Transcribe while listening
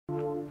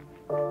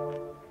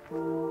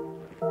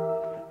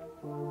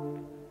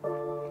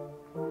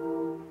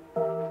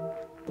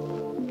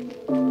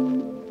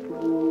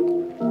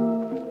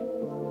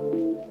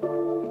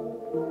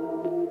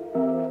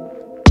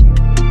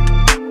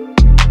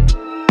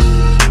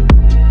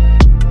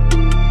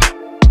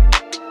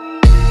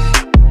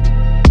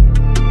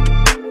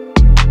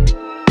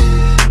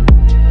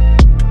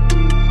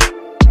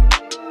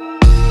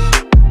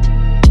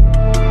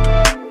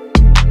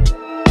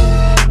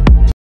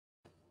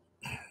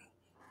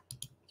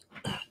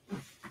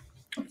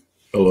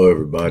Hello,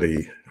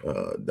 everybody.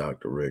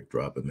 Dr. Rick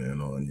dropping in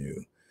on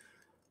you.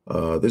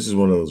 This is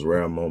one of those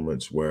rare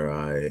moments where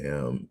I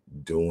am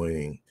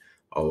doing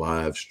a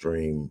live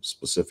stream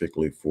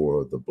specifically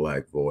for the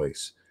Black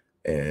Voice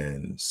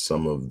and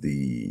some of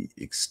the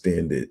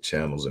extended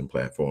channels and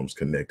platforms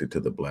connected to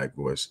the Black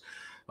Voice.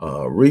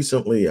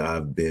 Recently,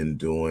 I've been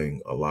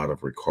doing a lot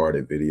of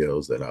recorded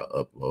videos that I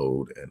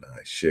upload and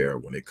I share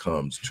when it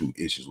comes to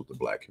issues with the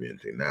Black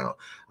community. Now,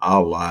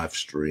 I'll live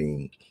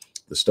stream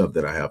the stuff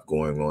that I have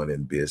going on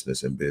in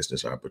business and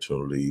business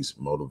opportunities,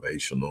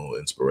 motivational,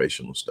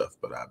 inspirational stuff.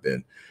 But I've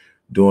been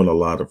doing a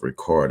lot of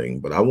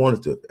recording, but I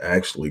wanted to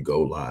actually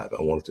go live.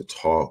 I wanted to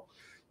talk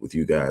with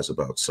you guys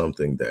about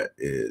something that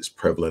is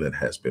prevalent and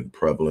has been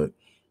prevalent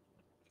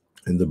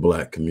in the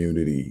Black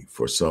community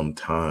for some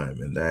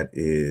time, and that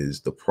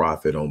is the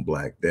profit on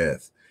Black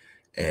death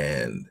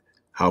and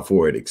how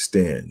far it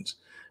extends.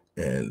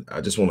 And I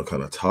just want to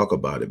kind of talk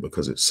about it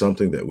because it's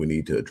something that we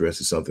need to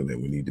address. It's something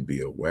that we need to be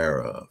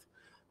aware of.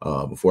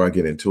 Before I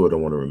get into it, I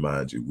want to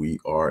remind you, we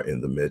are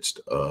in the midst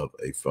of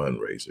a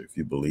fundraiser. If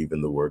you believe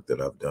in the work that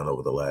I've done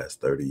over the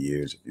last 30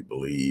 years, if you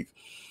believe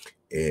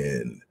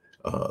in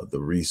the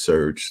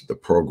research, the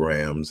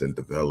programs and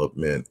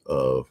development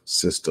of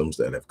systems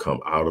that have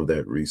come out of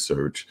that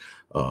research,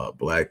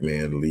 Black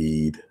Men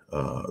Lead,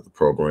 the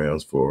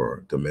programs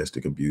for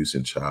domestic abuse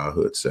and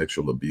childhood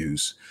sexual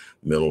abuse,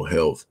 mental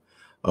health.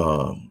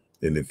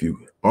 And if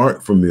you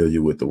aren't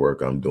familiar with the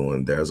work I'm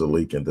doing, there's a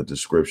link in the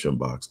description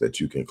box that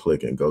you can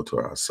click and go to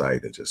our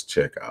site and just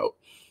check out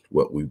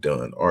what we've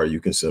done. Or you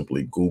can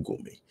simply Google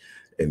me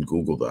and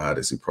Google the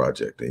Odyssey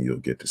Project and you'll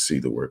get to see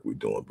the work we're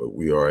doing. But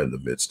we are in the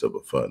midst of a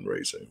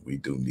fundraiser. We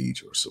do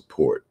need your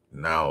support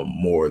now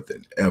more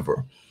than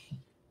ever.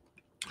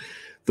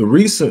 The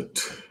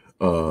recent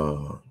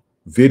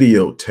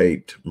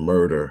videotaped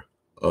murder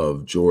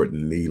of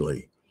Jordan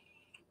Neely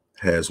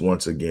has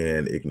once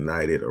again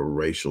ignited a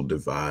racial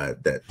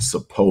divide that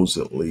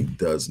supposedly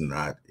does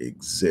not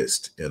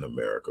exist in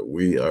America.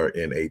 We are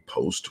in a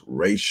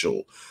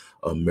post-racial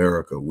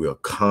America. We are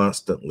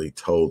constantly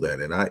told that.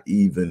 And I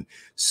even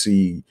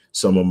see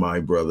some of my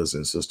brothers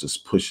and sisters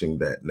pushing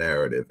that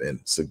narrative and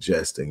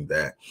suggesting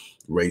that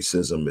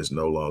racism is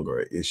no longer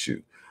an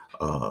issue.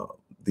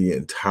 The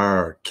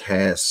entire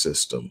caste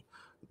system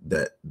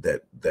that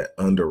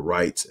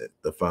underwrites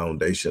the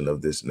foundation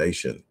of this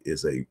nation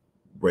is a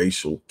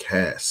racial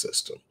caste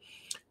system.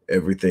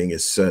 Everything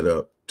is set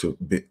up to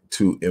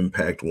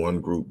impact one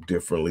group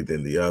differently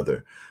than the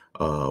other.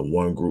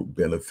 One group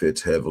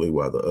benefits heavily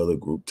while the other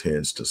group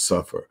tends to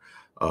suffer.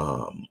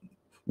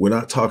 We're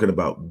not talking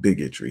about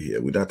bigotry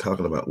here. We're not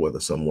talking about whether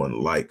someone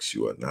likes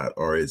you or not,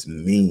 or is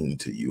mean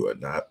to you or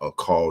not, or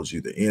calls you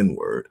the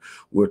N-word.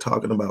 We're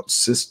talking about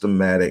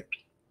systematic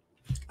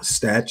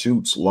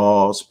statutes,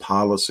 laws,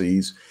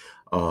 policies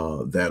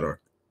that are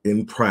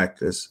in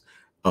practice,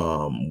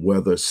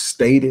 whether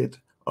stated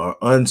or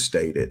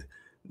unstated,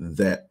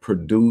 that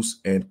produce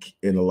and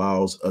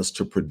allows us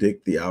to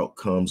predict the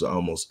outcomes of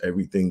almost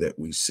everything that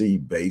we see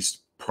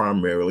based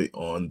primarily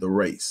on the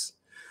race.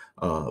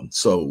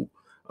 So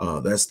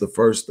that's the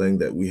first thing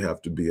that we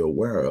have to be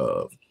aware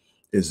of,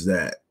 is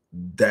that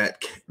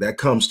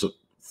comes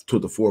to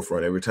the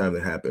forefront every time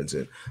that happens.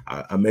 And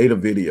I made a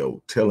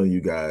video telling you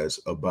guys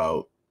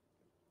about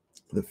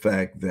the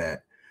fact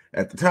that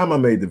at the time I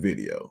made the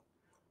video,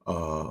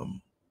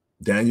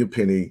 Daniel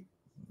Penny,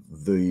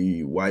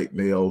 the white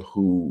male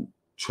who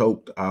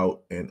choked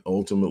out and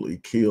ultimately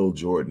killed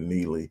Jordan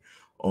Neely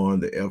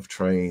on the F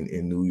train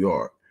in New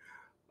York,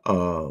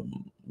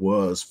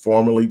 was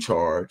formally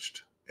charged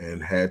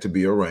and had to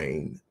be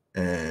arraigned.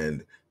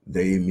 And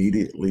they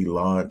immediately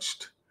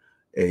launched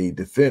a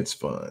defense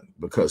fund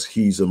because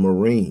he's a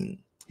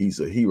Marine. He's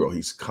a hero.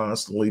 He's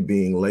constantly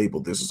being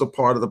labeled. This is a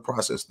part of the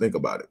process. Think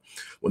about it.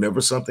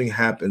 Whenever something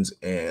happens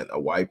and a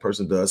white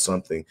person does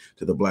something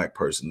to the black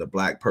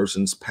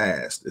person's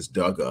past is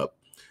dug up,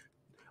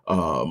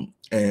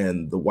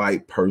 and the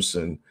white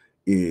person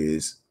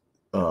is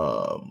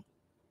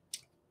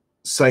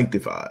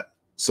sanctified,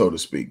 so to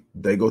speak.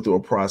 They go through a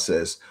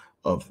process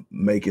of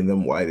making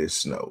them white as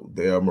snow.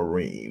 They're a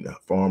Marine, a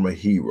former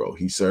hero.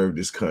 He served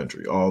his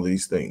country, all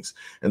these things.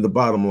 And the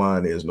bottom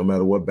line is, no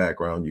matter what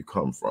background you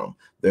come from,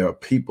 there are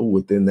people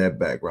within that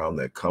background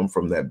that come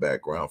from that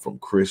background, from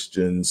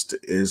Christians to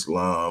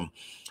Islam,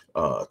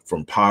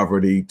 from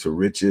poverty to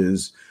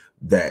riches,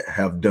 that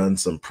have done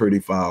some pretty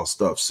foul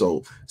stuff.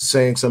 So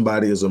saying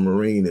somebody is a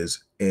Marine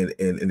is and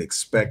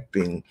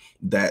expecting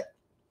that,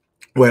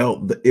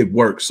 well, it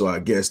works, so I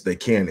guess they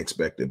can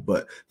expect it.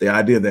 But the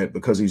idea that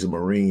because he's a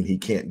Marine, he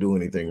can't do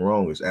anything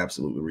wrong is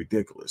absolutely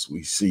ridiculous.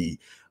 We see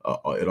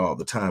it all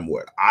the time.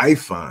 What I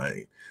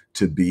find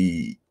to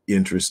be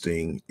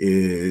interesting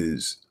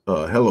is,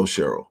 hello,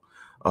 Cheryl.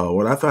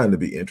 What I find to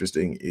be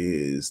interesting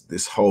is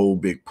this whole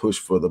big push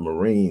for the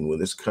Marine when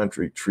this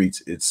country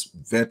treats its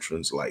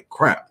veterans like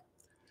crap,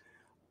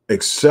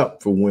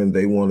 except for when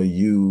they want to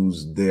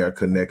use their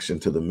connection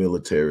to the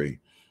military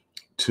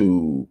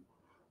to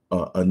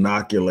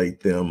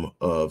inoculate them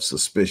of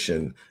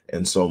suspicion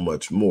and so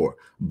much more.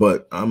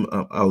 But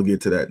I'll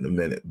get to that in a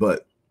minute.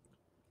 But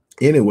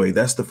anyway,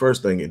 that's the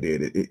first thing it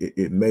did.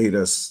 It made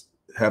us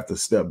have to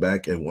step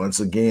back and once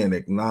again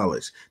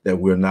acknowledge that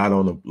we're not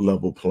on a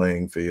level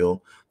playing field,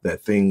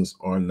 that things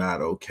are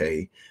not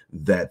okay,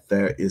 that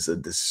there is a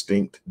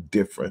distinct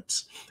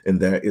difference, and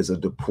there is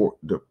a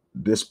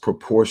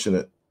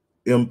disproportionate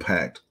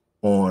impact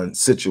on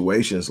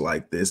situations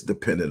like this,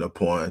 depending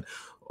upon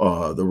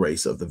the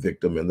race of the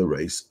victim and the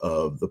race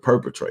of the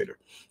perpetrator.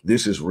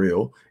 This is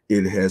real.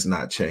 It has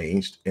not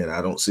changed, and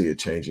I don't see it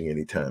changing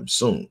anytime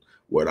soon.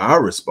 What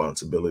our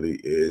responsibility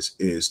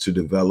is to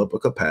develop a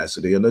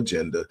capacity, an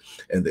agenda,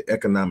 and the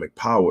economic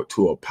power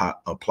to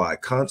apply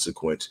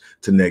consequence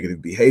to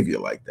negative behavior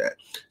like that.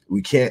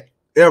 We can't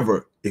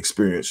ever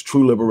experience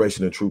true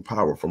liberation and true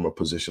power from a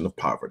position of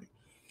poverty.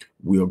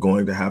 We are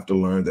going to have to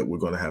learn that we're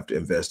going to have to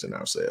invest in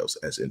ourselves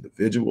as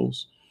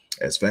individuals,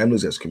 as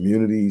families, as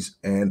communities,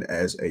 and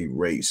as a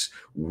race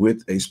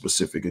with a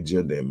specific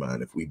agenda in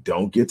mind. If we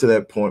don't get to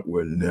that point,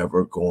 we're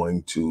never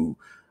going to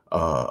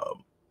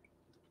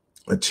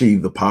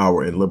achieve the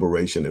power and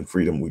liberation and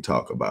freedom we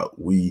talk about.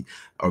 We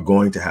are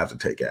going to have to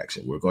take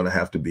action. We're going to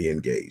have to be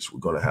engaged. We're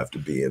going to have to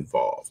be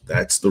involved.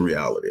 That's the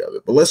reality of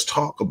it. But let's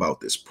talk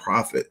about this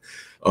profit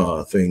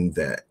thing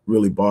that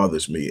really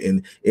bothers me.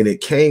 And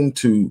it came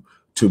to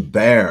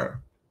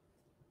bear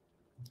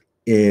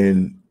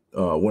in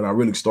when I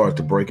really started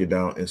to break it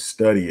down and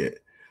study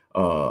it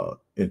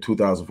in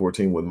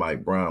 2014 when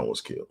Mike Brown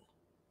was killed.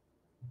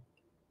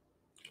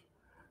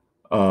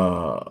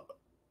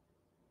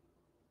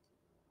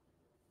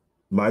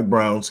 Mike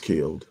Brown's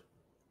killed.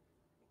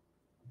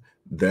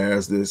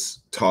 There's this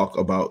talk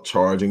about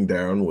charging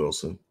Darren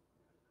Wilson.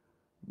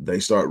 They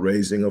start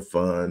raising a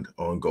fund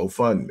on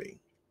GoFundMe,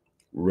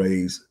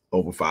 raise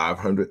over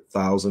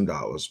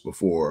 $500,000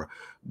 before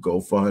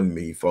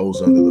GoFundMe falls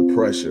under the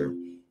pressure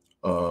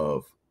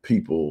of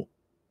people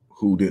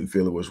who didn't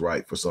feel it was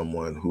right for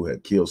someone who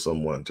had killed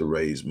someone to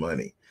raise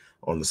money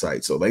on the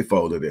site. So they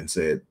folded and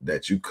said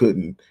that you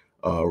couldn't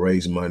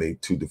raise money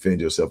to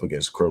defend yourself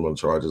against criminal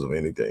charges of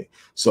anything.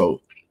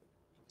 So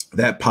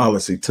that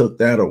policy took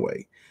that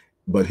away,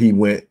 but he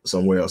went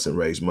somewhere else and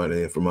raised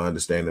money. And from my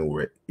understanding,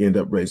 we end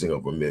up raising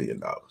over $1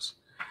 million.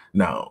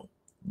 Now,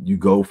 you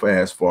go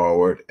fast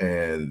forward,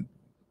 and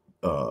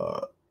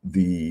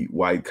the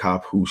white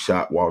cop who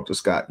shot Walter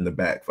Scott in the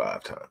back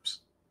 5 times,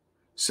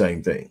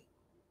 same thing.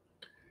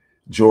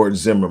 George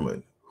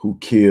Zimmerman, who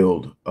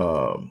killed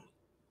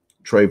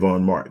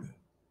Trayvon Martin,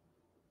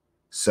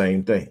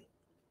 same thing.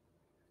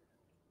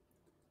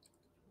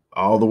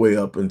 All the way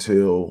up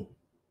until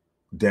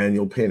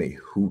Daniel Penny,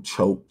 who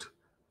choked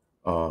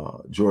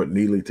Jordan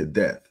Neely to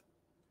death.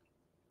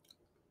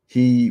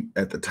 He,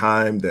 at the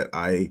time that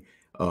I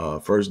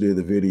first did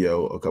the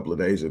video a couple of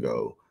days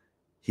ago,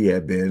 he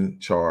had been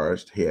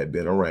charged, he had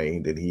been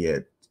arraigned, and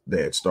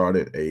they had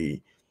started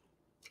a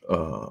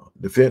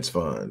defense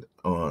fund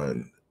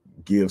on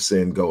Give,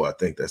 Send, Go. I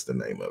think that's the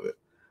name of it.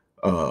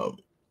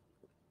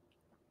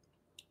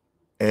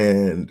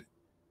 And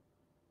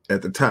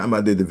at the time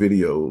I did the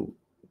video,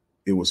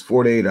 it was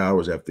 48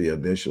 hours after the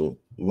initial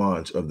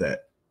launch of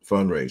that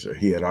fundraiser.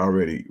 He had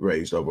already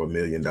raised over $1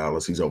 million.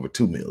 He's over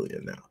 $2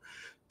 million now.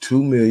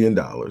 $2 million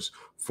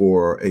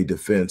for a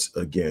defense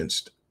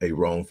against a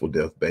wrongful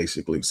death,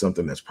 basically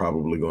something that's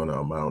probably going to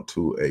amount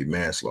to a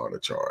manslaughter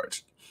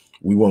charge.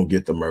 We won't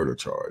get the murder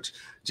charge,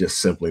 just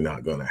simply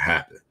not going to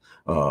happen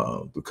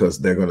because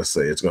they're going to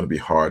say it's going to be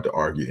hard to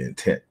argue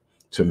intent.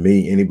 To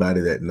me, anybody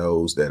that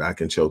knows that I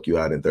can choke you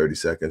out in 30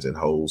 seconds and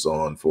holds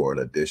on for an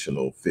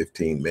additional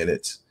 15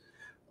 minutes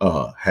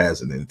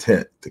has an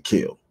intent to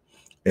kill.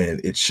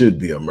 And it should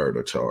be a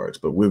murder charge,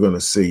 but we're going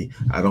to see.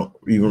 I don't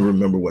even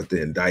remember what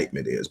the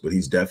indictment is, but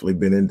he's definitely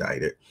been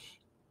indicted.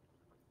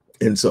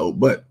 And so,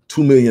 but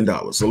 $2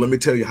 million. So let me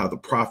tell you how the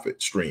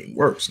profit stream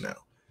works now.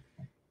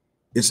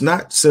 It's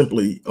not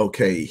simply,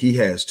 okay, he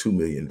has $2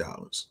 million.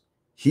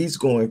 He's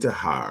going to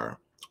hire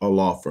a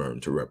law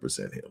firm to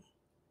represent him.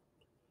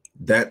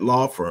 That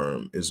law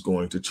firm is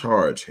going to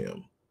charge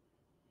him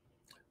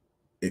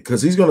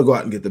because he's going to go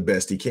out and get the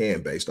best he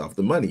can based off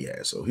the money he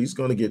has. So he's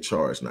going to get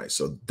charged nice.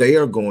 So they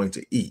are going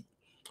to eat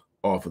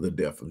off of the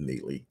death of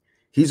Neely.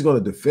 He's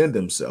going to defend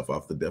himself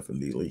off the death of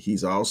Neely.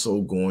 He's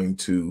also going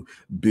to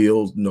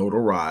build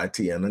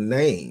notoriety and a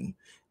name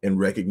and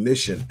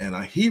recognition and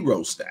a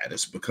hero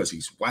status because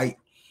he's white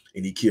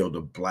and he killed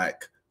a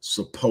black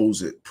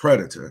supposed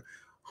predator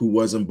who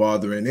wasn't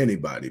bothering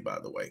anybody, by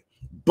the way.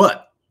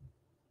 But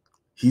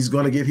he's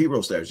going to get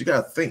hero status. You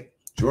got to think.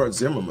 George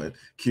Zimmerman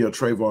killed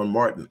Trayvon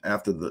Martin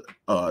after the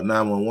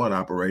 911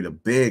 operator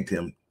begged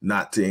him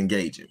not to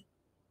engage him.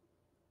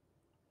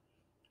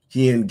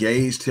 He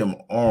engaged him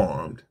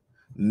armed,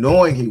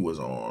 knowing he was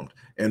armed,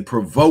 and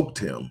provoked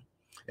him.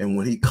 And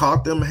when he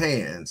caught them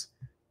hands,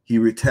 he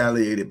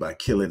retaliated by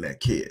killing that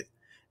kid.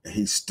 And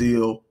he's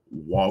still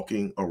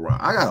walking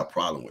around. I got a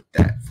problem with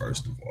that,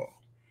 first of all.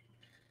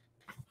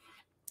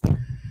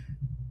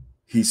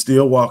 He's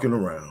still walking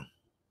around.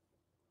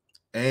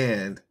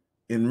 And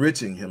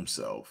enriching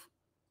himself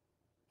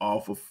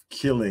off of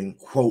killing,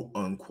 quote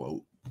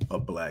unquote, a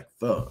black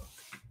thug.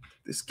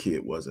 This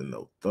kid wasn't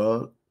no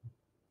thug.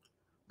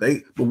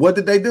 But what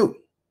did they do?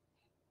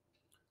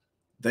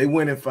 They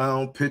went and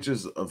found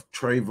pictures of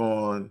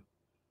Trayvon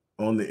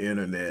on the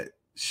internet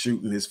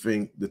shooting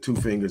the two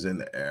fingers in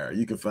the air.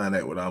 You can find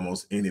that with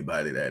almost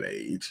anybody that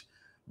age,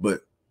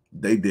 but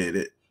they did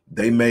it.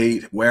 They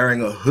made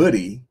wearing a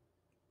hoodie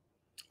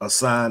a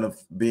sign of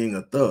being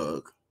a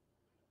thug.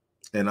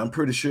 And I'm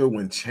pretty sure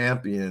when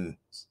Champions,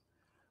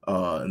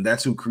 and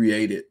that's who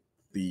created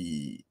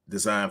the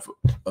design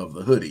of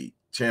the hoodie,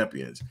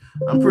 Champions.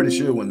 I'm pretty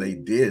sure when they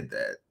did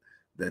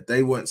that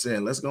they weren't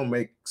saying, let's go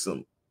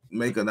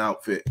make an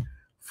outfit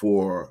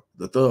for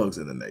the thugs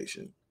in the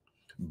nation.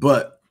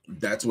 But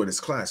that's what it's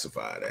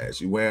classified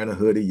as. You wearing a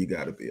hoodie, you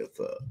got to be a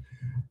thug.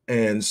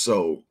 And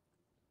so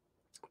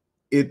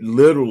it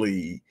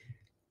literally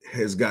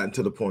has gotten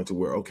to the point to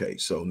where, okay,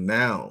 so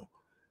now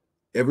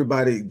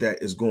everybody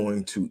that is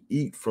going to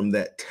eat from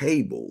that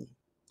table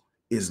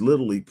is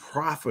literally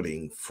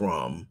profiting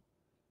from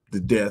the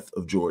death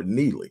of Jordan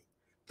Neely.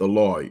 The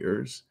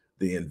lawyers,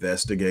 the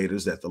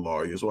investigators that the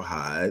lawyers will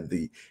hire,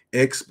 the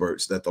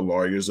experts that the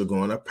lawyers are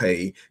going to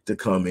pay to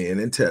come in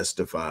and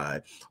testify,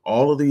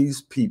 all of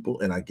these people,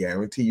 and I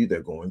guarantee you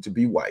they're going to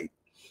be white,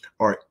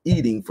 are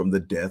eating from the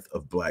death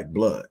of black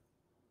blood.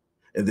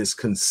 And this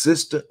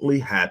consistently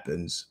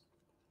happens,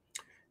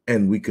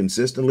 and we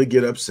consistently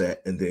get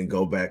upset and then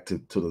go back to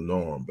the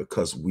norm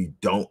because we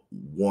don't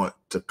want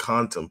to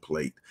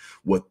contemplate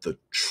what the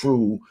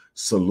true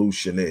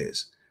solution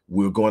is.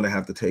 We're going to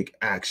have to take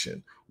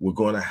action. We're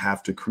going to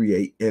have to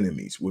create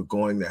enemies. We're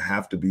going to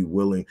have to be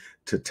willing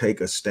to take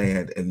a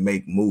stand and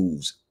make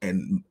moves.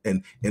 And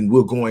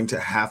we're going to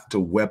have to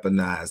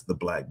weaponize the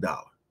black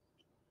dollar.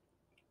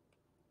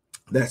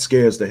 That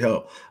scares the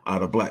hell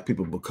out of black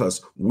people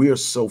because we're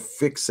so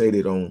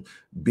fixated on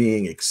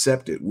being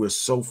accepted. We're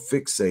so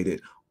fixated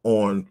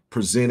on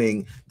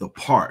presenting the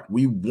part.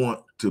 We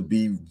want to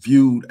be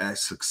viewed as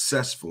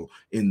successful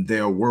in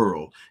their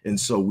world. And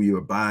so we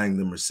are buying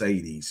the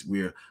Mercedes.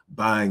 We're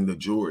buying the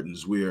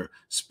Jordans. We're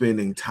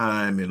spending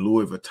time in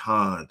Louis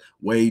Vuitton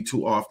way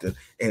too often.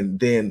 And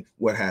then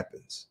what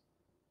happens?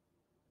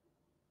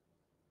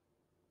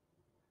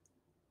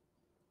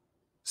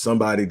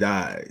 Somebody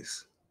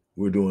dies.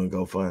 We're doing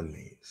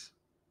GoFundMes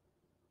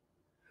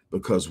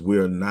because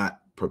we're not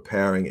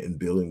preparing and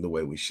building the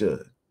way we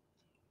should.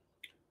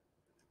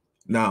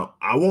 Now,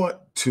 I want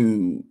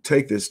to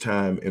take this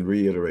time and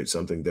reiterate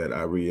something that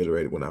I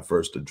reiterated when I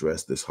first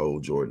addressed this whole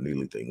Jordan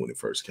Neely thing when it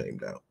first came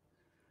down,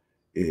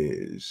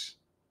 is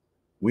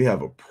we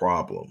have a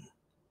problem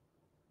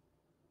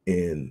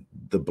in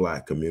the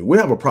black community. We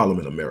have a problem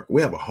in America.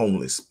 We have a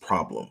homeless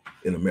problem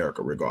in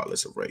America,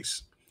 regardless of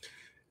race.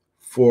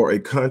 For a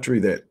country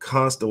that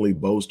constantly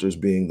boasts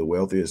being the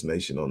wealthiest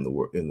nation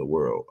in the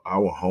world,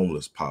 our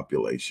homeless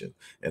population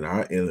and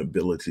our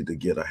inability to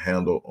get a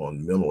handle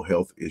on mental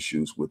health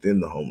issues within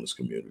the homeless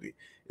community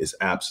is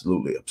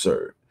absolutely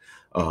absurd.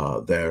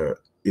 There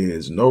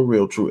is no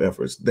real true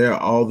efforts. There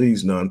are all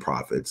these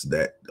nonprofits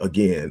that,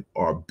 again,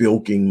 are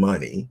bilking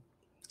money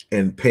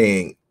and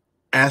paying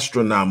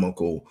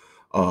astronomical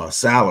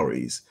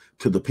salaries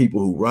to the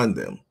people who run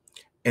them,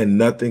 and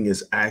nothing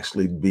is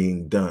actually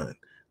being done.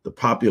 The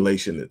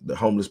population, the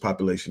homeless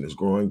population is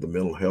growing. The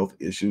mental health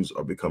issues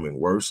are becoming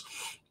worse.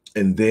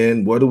 And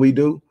then what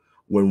do?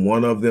 When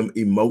one of them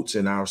emotes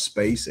in our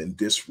space and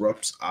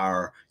disrupts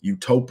our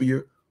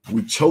utopia,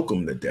 we choke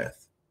them to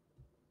death.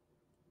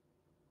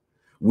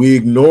 We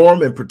ignore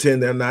them and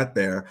pretend they're not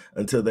there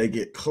until they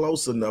get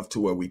close enough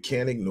to where we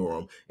can't ignore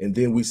them. And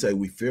then we say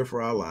we fear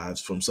for our lives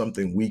from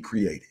something we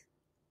created.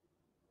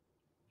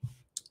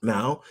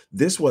 Now,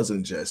 this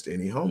wasn't just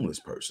any homeless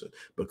person.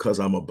 Because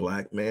I'm a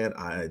black man,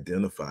 I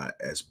identify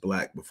as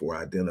black before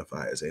I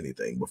identify as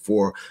anything.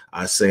 Before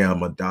I say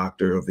I'm a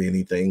doctor of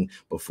anything,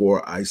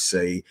 before I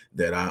say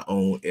that I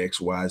own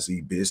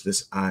XYZ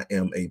business, I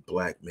am a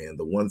black man.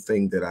 The one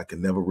thing that I can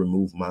never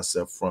remove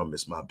myself from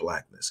is my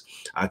blackness.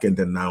 I can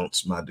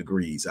denounce my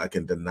degrees. I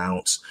can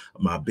denounce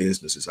my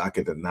businesses. I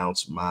can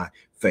denounce my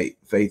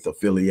faith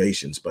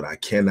affiliations, but I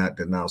cannot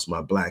denounce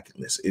my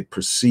blackness. It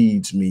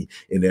precedes me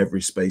in every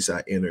space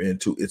I enter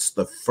into. It's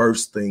the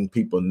first thing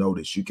people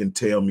notice. You can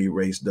tell me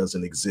race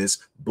doesn't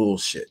exist.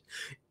 Bullshit.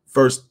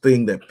 First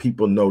thing that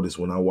people notice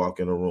when I walk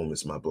in a room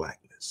is my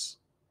blackness.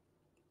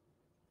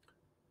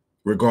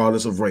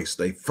 Regardless of race,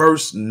 they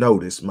first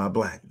notice my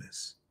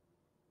blackness.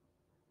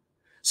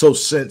 So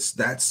since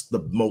that's the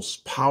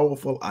most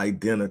powerful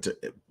identity,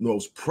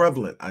 most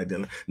prevalent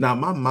identity, now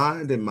my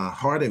mind and my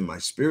heart and my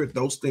spirit,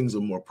 those things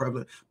are more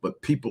prevalent,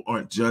 but people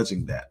aren't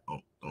judging that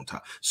on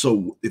top.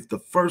 So if the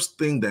first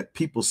thing that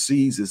people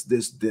sees is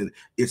this, then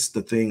it's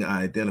the thing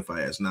I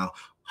identify as. Now,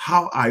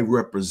 how I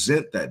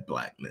represent that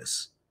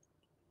blackness,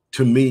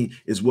 to me,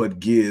 is what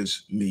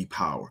gives me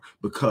power,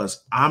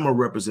 because I'm a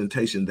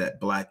representation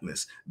that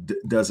blackness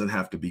doesn't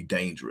have to be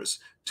dangerous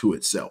to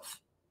itself.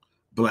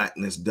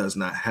 Blackness does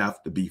not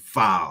have to be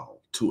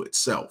foul to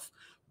itself.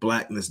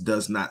 Blackness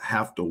does not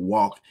have to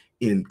walk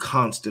in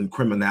constant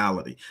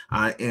criminality.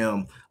 I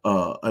am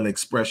an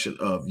expression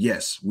of,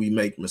 yes, we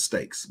make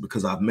mistakes,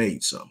 because I've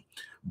made some,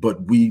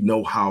 but we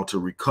know how to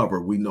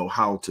recover. We know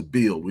how to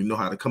build. We know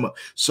how to come up.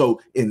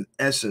 So in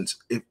essence,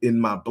 if in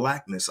my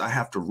Blackness, I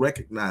have to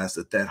recognize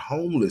that that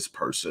homeless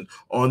person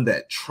on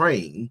that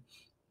train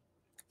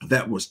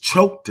that was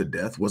choked to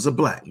death was a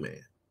Black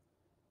man.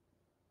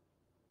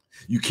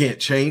 You can't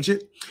change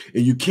it,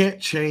 and you can't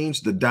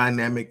change the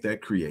dynamic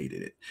that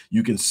created it.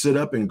 You can sit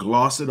up and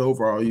gloss it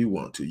over all you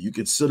want to. You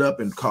can sit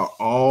up and call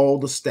all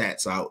the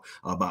stats out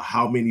about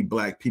how many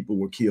Black people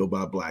were killed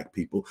by Black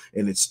people,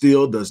 and it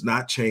still does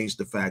not change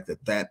the fact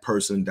that that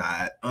person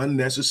died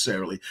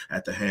unnecessarily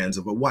at the hands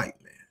of a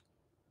white man.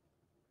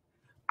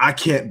 I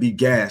can't be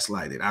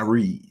gaslighted. I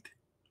read.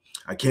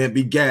 I can't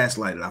be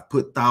gaslighted. I've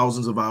put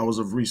thousands of hours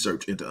of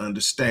research into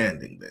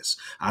understanding this.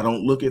 I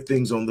don't look at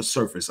things on the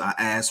surface. I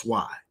ask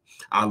why.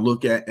 I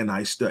look at and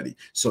I study.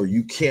 So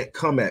you can't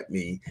come at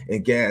me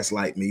and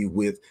gaslight me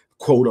with,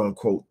 quote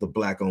unquote, the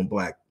Black on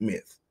Black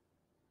myth.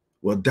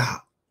 Well,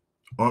 Doc,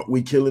 aren't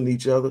we killing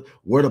each other?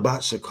 What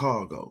about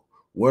Chicago?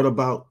 What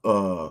about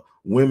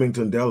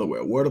Wilmington,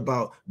 Delaware? What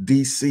about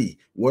DC?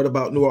 What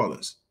about New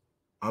Orleans?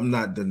 I'm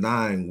not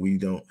denying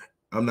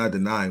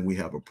we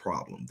have a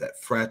problem,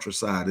 that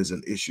fratricide is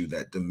an issue,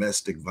 that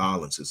domestic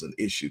violence is an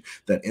issue,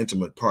 that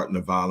intimate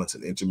partner violence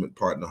and intimate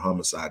partner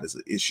homicide is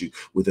an issue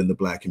within the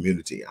Black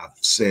community. I've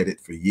said it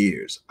for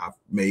years. I've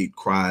made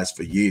cries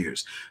for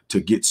years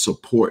to get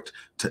support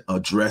to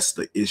address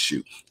the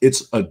issue.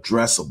 It's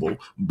addressable,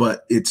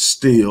 but it's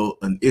still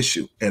an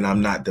issue, and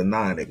I'm not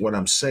denying it. What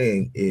I'm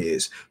saying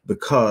is,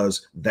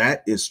 because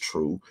that is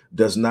true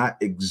does not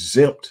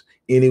exempt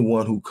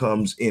anyone who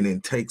comes in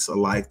and takes a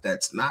life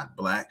that's not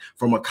Black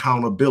from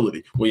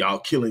accountability. Well, y'all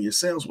killing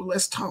yourselves. Well,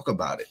 let's talk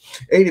about it.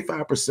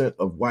 85%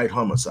 of white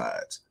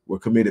homicides were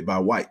committed by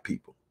white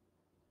people.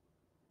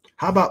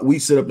 How about we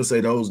sit up and say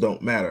those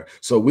don't matter?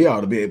 So we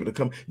ought to be able to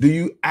come. Do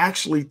you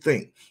actually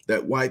think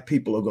that white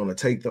people are going to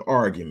take the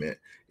argument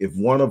if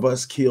one of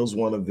us kills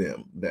one of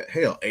them, that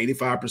hell,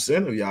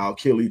 85% of y'all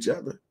kill each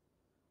other?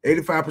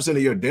 85%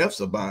 of your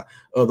deaths are by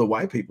other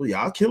white people.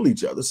 Y'all kill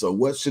each other. So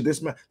what should this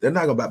matter? They're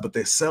not going to buy, but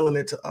they're selling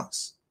it to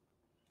us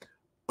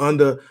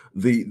under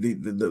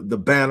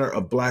the banner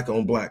of Black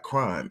on Black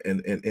crime.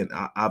 And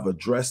I've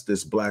addressed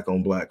this Black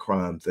on Black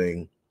crime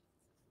thing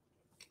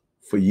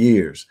for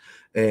years.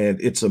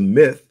 And it's a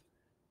myth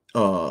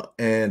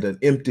and an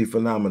empty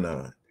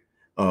phenomenon.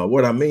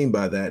 What I mean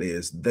by that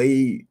is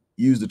they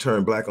use the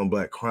term Black on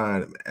Black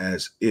crime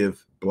as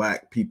if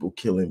Black people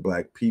killing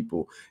Black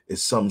people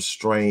is some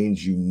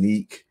strange,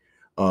 unique,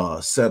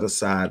 set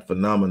aside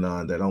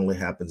phenomenon that only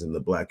happens in the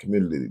Black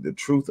community. The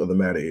truth of the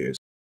matter is,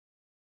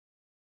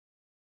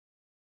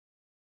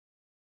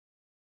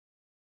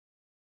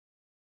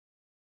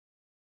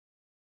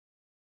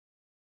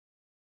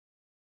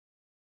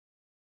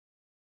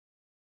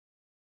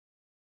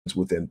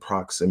 within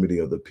proximity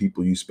of the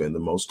people you spend the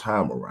most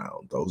time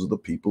around. Those are the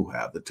people who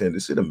have the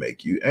tendency to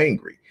make you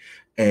angry.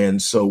 And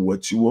so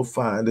what you will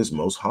find is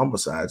most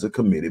homicides are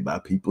committed by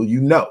people you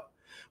know.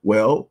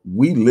 Well,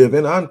 we live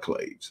in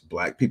enclaves.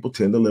 Black people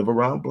tend to live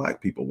around Black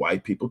people.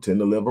 White people tend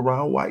to live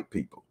around white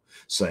people.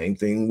 Same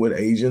thing with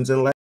Asians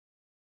and Latinos.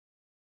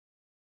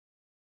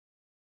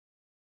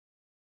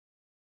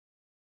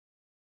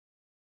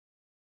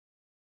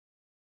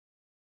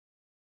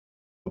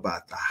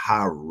 About the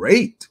high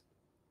rate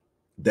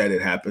that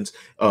it happens,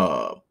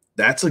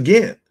 that's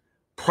again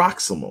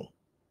proximal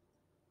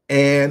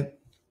and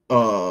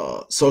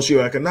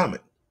socioeconomic.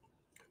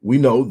 We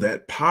know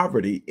that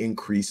poverty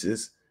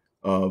increases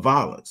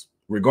violence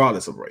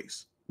regardless of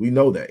race. We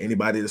know that.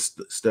 Anybody that's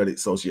studied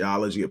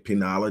sociology or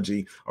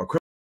penology or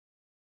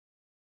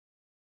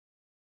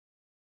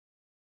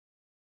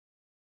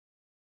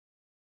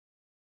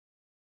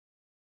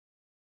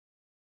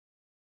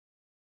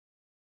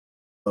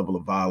level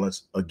of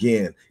violence,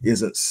 again,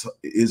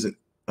 isn't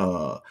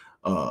uh,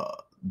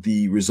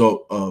 the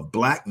result of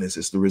Blackness.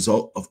 It's the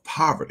result of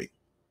poverty.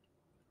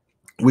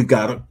 We've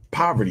got a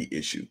poverty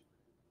issue.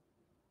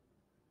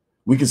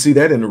 We can see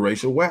that in the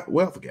racial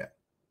wealth gap.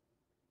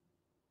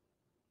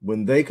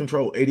 When they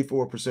control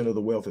 84% of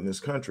the wealth in this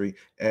country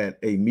at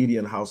a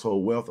median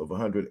household wealth of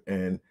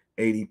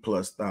 180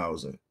 plus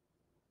thousand.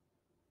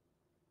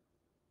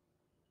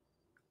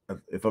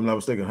 If I'm not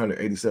mistaken,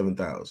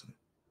 187,000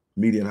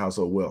 median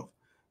household wealth.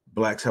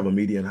 Blacks have a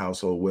median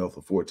household wealth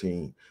of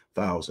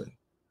 14,000.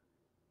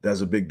 That's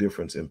a big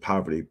difference in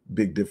poverty,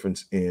 big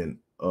difference in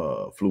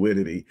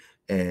fluidity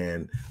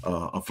and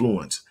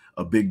affluence,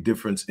 a big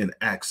difference in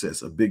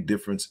access, a big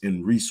difference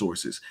in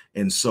resources.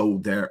 And so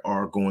there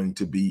are going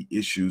to be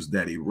issues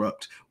that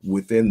erupt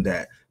within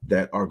that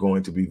are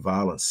going to be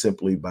violent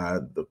simply by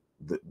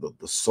the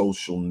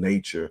social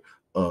nature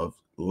of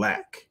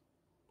lack.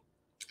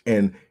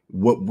 And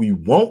what we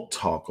won't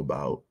talk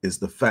about is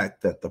the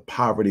fact that the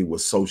poverty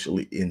was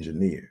socially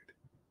engineered.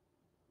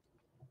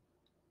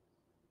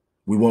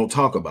 We won't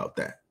talk about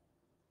that.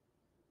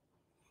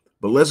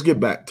 But let's get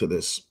back to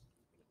this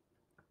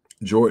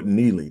Jordan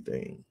Neely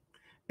thing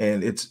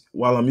And it's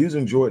while I'm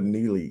using Jordan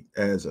Neely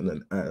as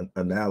an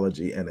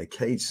analogy and a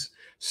case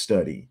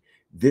study,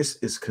 this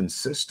is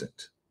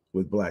consistent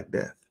with Black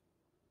Death.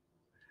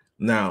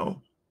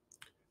 Now,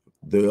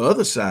 the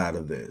other side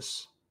of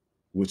this,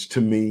 which to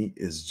me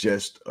is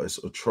just as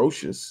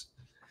atrocious,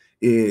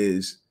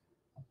 is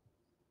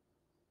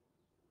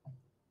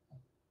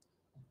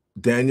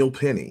Daniel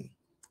Penny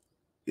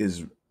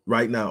is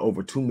right now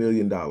over $2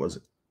 million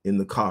in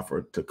the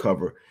coffer to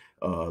cover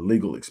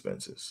legal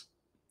expenses.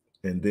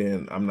 And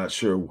then I'm not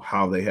sure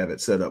how they have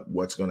it set up,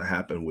 what's going to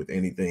happen with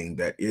anything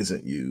that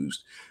isn't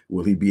used.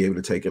 Will he be able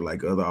to take it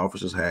like other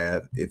officers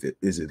have?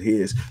 Is it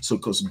his? So,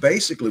 because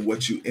basically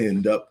what you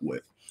end up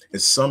with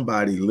is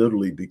somebody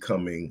literally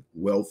becoming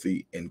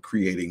wealthy and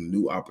creating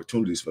new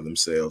opportunities for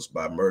themselves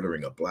by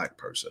murdering a Black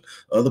person.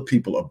 Other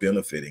people are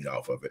benefiting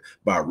off of it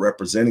by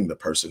representing the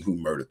person who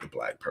murdered the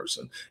Black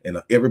person, and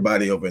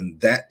everybody over in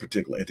that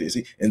particular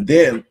entity. And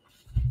then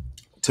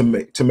to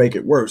make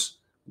it worse,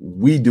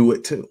 we do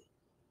it too.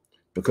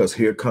 Because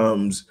here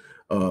comes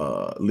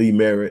Lee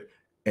Merritt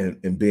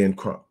and Ben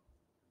Crump.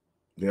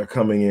 They're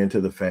coming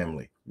into the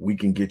family. We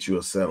can get you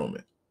a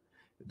settlement.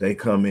 They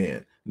come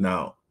in.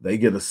 Now, they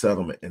get a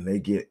settlement and they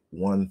get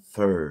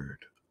 1/3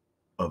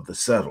 of the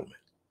settlement.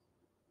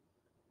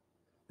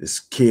 This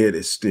kid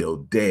is still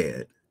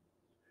dead.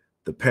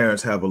 The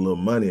parents have a little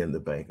money in the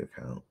bank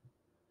account,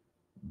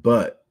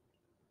 but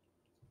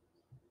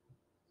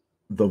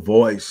the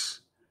voice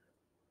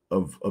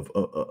of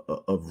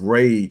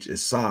rage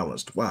is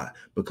silenced. Why?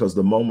 Because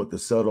the moment the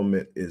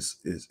settlement is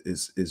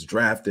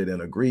drafted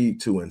and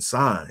agreed to and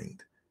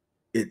signed,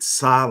 it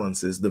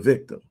silences the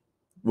victim.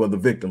 Well, the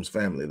victim's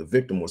family. The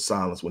victim was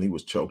silenced when he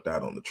was choked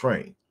out on the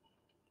train,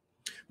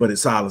 but it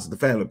silences the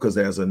family because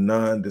there's a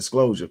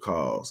non-disclosure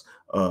clause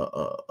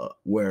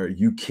where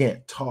you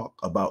can't talk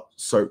about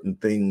certain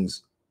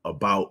things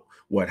about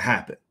what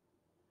happened.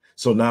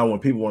 So now when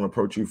people want to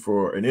approach you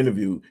for an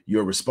interview,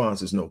 your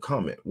response is no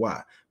comment.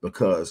 Why?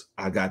 Because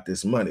I got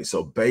this money.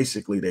 So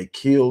basically they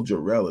killed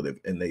your relative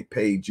and they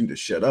paid you to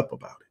shut up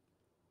about it.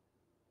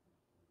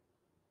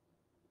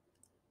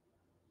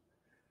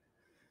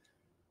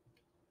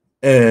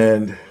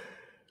 And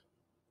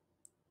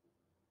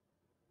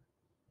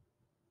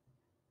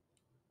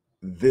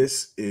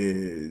this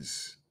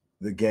is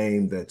the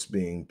game that's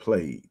being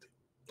played.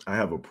 I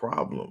have a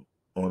problem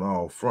on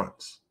all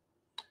fronts.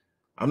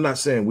 I'm not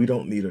saying we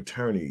don't need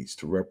attorneys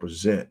to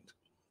represent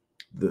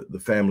the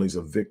families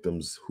of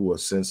victims who are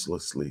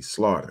senselessly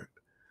slaughtered.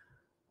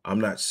 I'm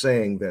not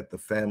saying that the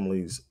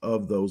families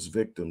of those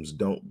victims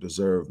don't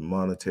deserve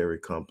monetary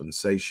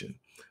compensation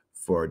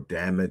for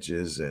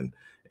damages and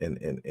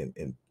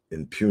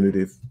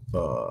punitive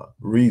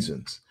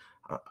reasons.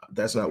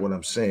 That's not what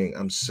I'm saying.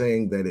 I'm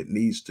saying that it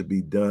needs to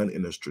be done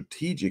in a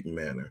strategic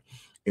manner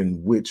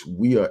in which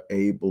we are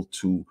able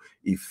to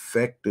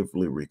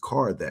effectively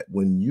record that.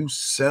 When you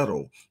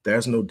settle,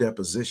 there's no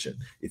deposition.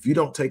 If you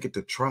don't take it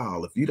to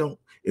trial, if you don't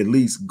at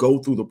least go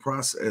through the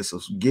process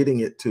of getting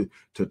it to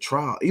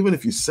trial, even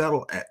if you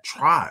settle at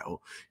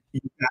trial,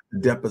 you've got the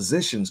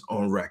depositions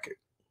on record.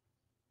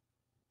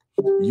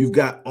 You've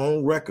got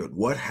on record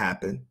what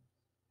happened.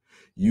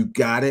 You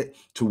got it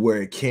to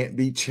where it can't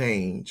be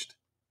changed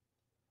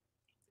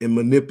and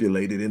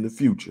manipulated in the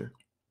future.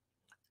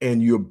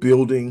 And you're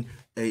building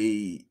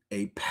a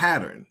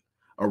pattern,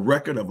 a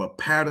record of a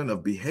pattern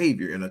of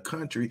behavior in a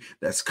country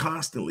that's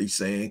constantly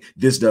saying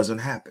this doesn't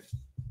happen.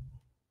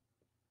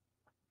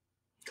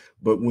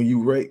 But when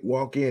you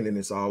walk in and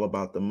it's all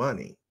about the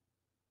money,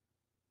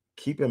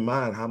 keep in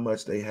mind how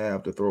much they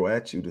have to throw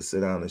at you to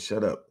sit down and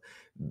shut up.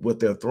 What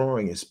they're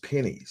throwing is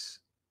pennies.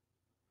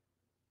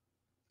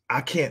 I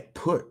can't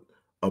put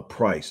a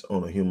price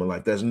on a human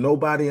life. There's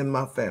nobody in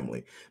my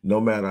family, no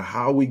matter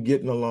how we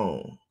getting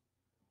along,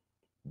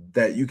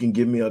 that you can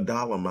give me a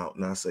dollar amount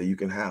and I say you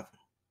can have them.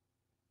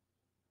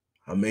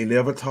 I may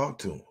never talk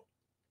to them,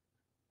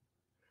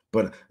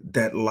 but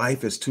that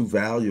life is too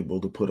valuable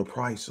to put a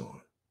price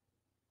on.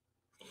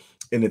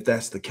 And if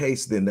that's the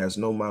case, then there's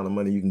no amount of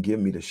money you can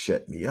give me to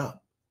shut me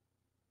up.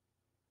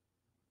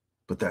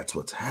 But that's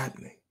what's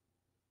happening.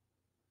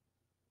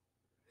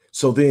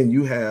 So then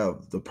you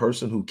have the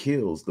person who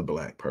kills the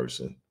Black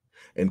person.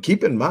 And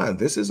keep in mind,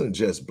 this isn't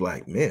just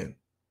Black men.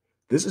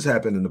 This is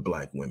happening to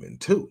Black women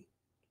too.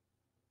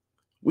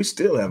 We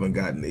still haven't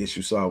gotten the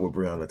issue solved with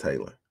Breonna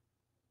Taylor.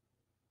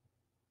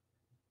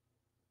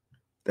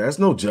 There's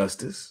no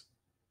justice.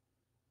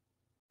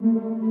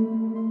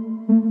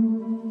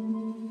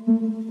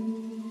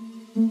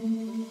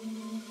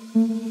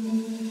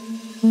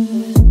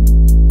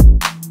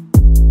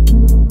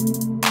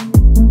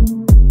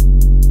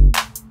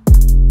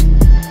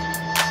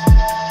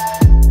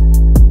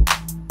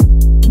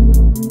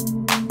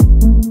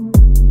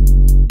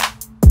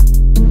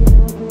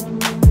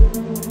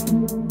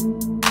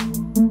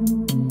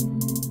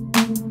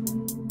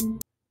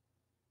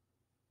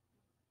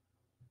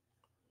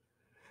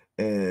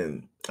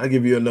 And I'll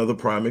give you another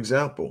prime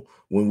example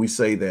when we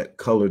say that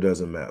color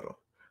doesn't matter.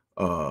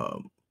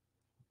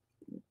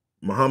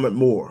 Muhammad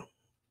Moore,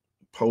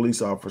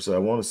 police officer, I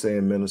want to say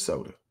in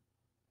Minnesota,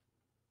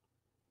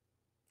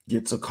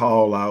 gets a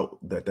call out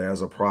that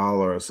there's a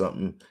prowler or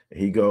something.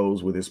 He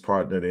goes with his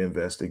partner to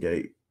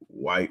investigate.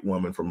 White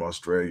woman from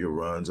Australia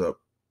runs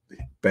up,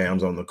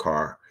 bams on the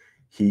car.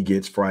 He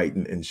gets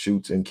frightened and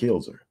shoots and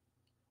kills her.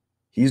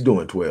 He's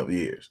doing 12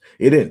 years.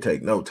 It didn't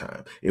take no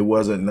time. It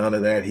wasn't none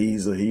of that.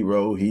 He's a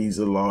hero. He's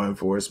a law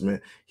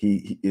enforcement.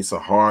 It's a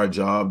hard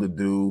job to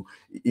do.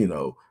 You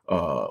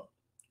know,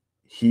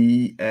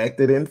 he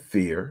acted in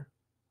fear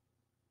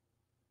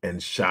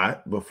and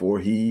shot before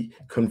he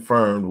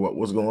confirmed what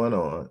was going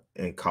on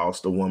and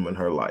cost a woman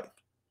her life.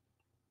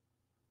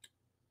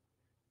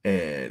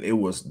 And it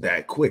was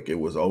that quick. It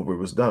was over. It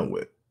was done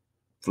with.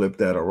 Flip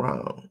that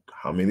around.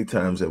 How many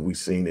times have we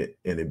seen it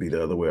and it be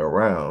the other way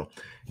around?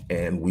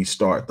 And we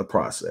start the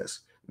process,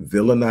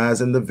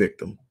 villainizing the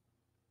victim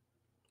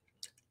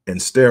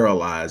and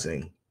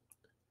sterilizing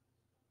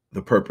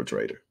the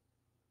perpetrator.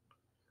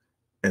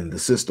 And the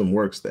system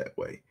works that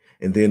way.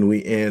 And then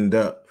we end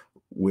up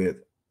with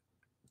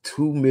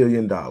 $2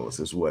 million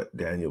is what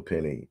Daniel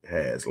Penny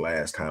has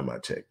last time I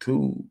checked.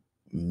 $2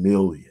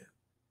 million.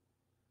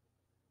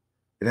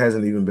 It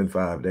hasn't even been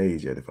 5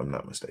 days yet, if I'm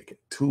not mistaken.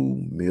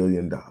 $2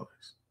 million.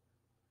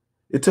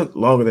 It took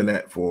longer than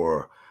that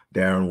for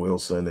Darren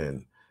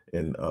Wilson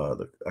and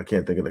I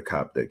can't think of the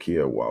cop that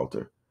killed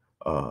Walter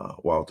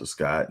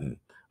Scott and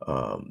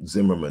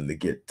Zimmerman to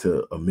get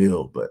to a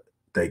mill, but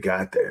they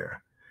got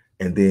there.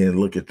 And then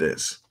look at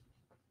this.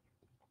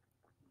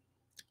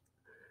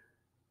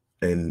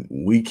 And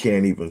we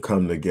can't even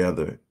come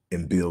together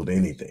and build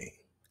anything.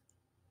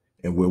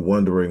 And we're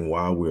wondering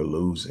why we're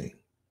losing.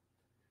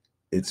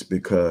 It's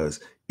because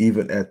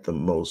even at the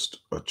most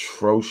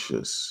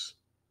atrocious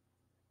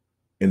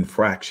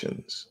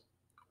infractions,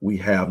 we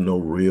have no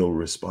real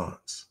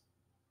response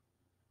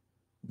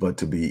but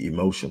to be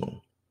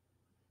emotional,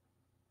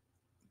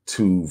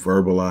 to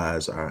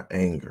verbalize our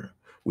anger.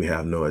 We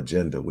have no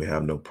agenda. We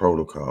have no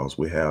protocols.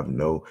 We have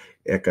no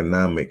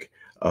economic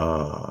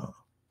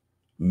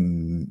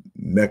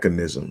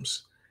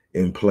mechanisms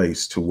in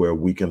place to where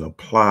we can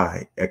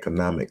apply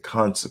economic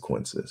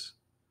consequences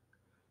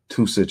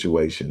to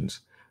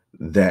situations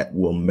that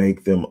will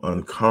make them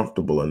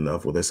uncomfortable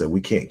enough where they say, we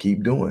can't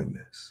keep doing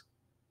this.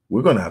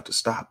 We're going to have to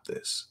stop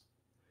this.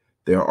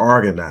 They're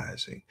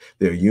organizing,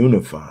 they're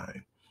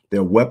unifying,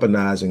 they're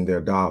weaponizing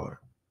their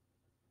dollar.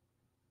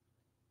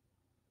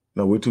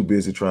 No, we're too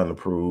busy trying to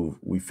prove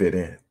we fit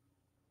in.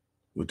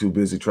 We're too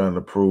busy trying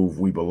to prove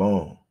we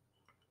belong.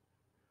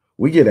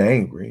 We get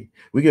angry,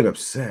 we get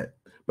upset,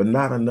 but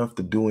not enough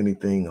to do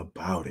anything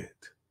about it.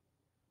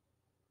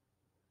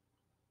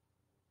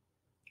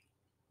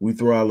 We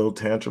throw our little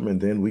tantrum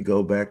and then we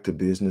go back to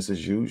business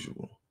as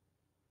usual.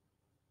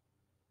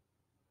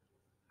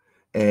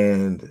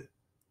 And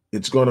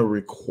it's going to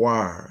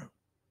require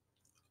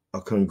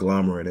a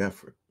conglomerate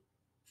effort.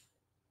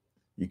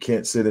 You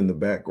can't sit in the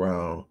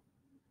background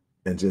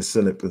and just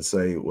sit up and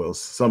say, well,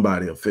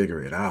 somebody will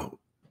figure it out.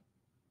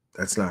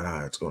 That's not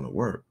how it's going to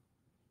work.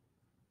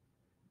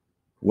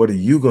 What are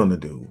you going to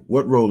do?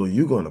 What role are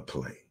you going to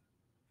play?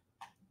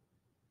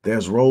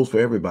 There's roles for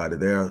everybody.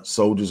 There are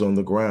soldiers on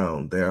the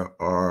ground. There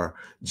are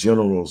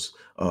generals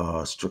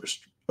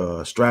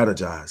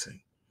strategizing.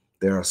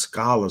 There are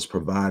scholars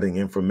providing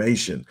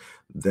information.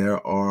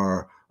 There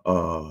are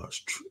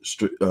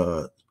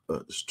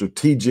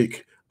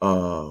strategic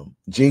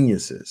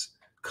geniuses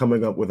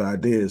coming up with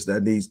ideas.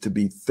 That needs to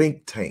be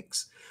think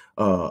tanks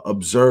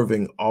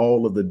observing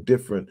all of the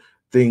different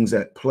things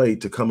at play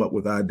to come up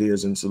with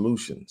ideas and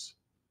solutions.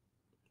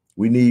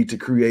 We need to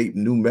create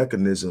new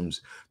mechanisms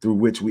through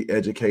which we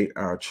educate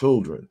our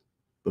children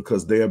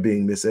because they are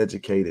being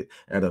miseducated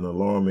at an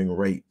alarming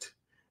rate.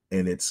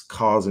 And it's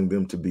causing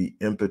them to be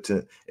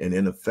impotent and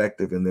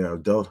ineffective in their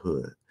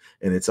adulthood.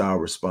 And it's our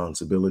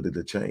responsibility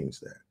to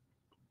change that.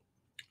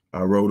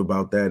 I wrote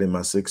about that in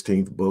my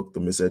 16th book, The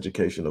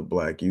Miseducation of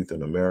Black Youth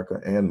in America,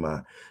 and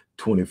my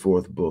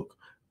 24th book,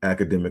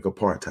 Academic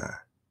Apartheid.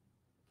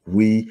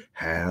 We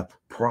have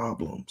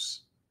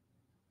problems.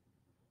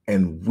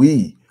 And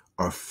we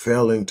are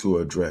failing to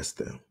address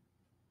them.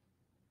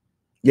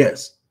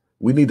 Yes,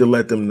 we need to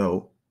let them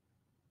know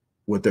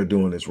what they're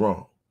doing is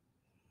wrong.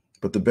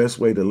 But the best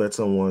way to let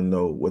someone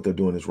know what they're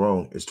doing is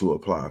wrong is to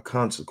apply a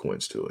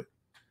consequence to it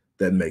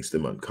that makes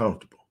them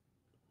uncomfortable,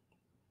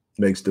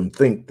 makes them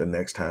think the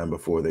next time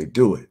before they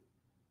do it.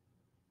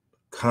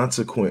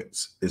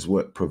 Consequence is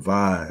what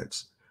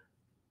provides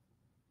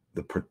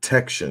the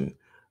protection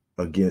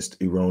against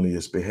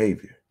erroneous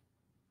behavior.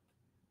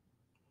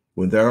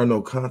 When there are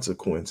no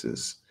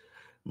consequences,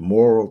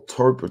 moral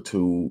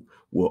turpitude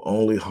will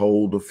only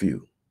hold a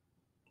few.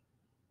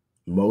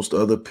 Most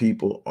other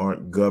people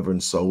aren't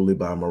governed solely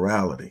by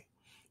morality.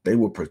 They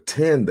will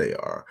pretend they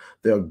are.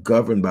 They're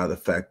governed by the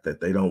fact that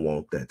they don't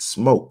want that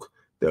smoke.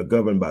 They're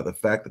governed by the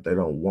fact that they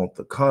don't want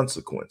the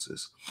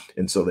consequences.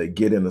 And so they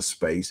get in a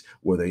space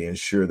where they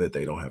ensure that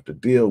they don't have to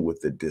deal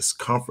with the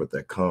discomfort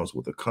that comes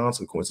with the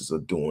consequences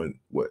of doing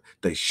what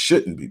they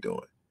shouldn't be doing.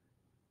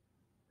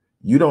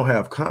 You don't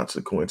have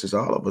consequences.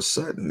 All of a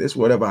sudden, it's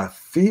whatever I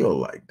feel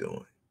like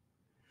doing.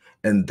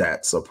 And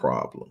that's a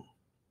problem.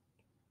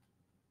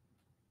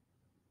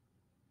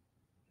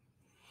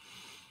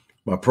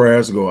 My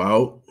prayers go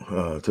out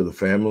to the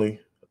family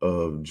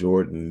of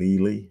Jordan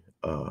Neely.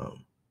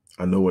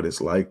 I know what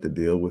it's like to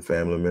deal with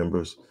family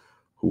members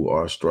who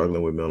are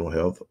struggling with mental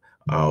health.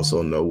 I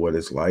also know what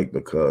it's like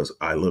because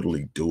I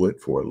literally do it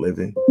for a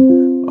living.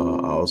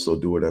 I also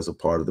do it as a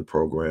part of the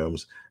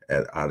programs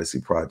at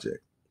Odyssey Project.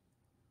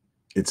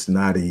 It's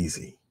not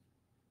easy.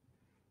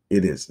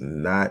 It is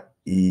not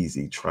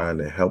easy trying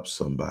to help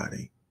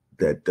somebody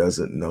that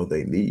doesn't know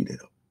they need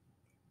help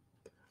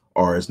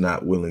or is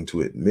not willing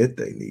to admit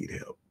they need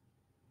help.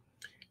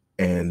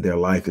 And their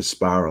life is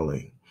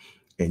spiraling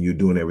and you're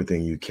doing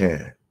everything you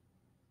can.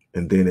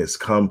 And then it's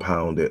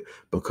compounded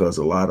because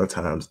a lot of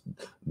times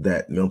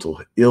that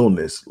mental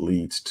illness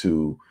leads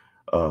to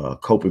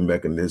coping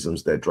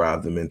mechanisms that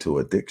drive them into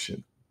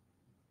addiction,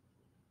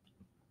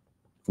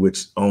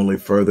 which only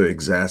further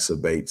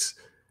exacerbates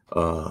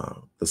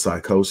the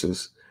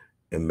psychosis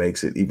and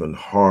makes it even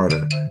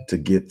harder to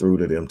get through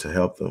to them to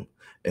help them.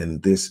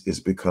 And this is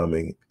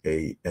becoming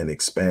an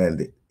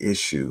expanded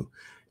issue,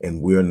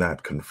 and we're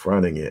not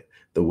confronting it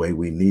the way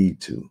we need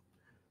to.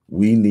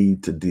 We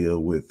need to deal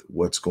with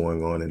what's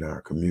going on in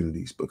our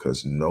communities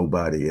because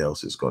nobody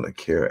else is going to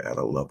care at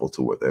a level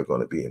to where they're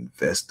going to be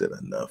invested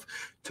enough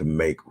to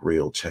make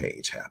real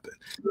change happen.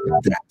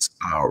 That's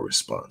our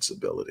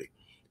responsibility.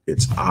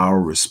 It's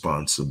our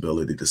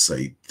responsibility to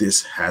say,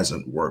 this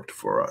hasn't worked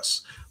for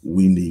us.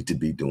 We need to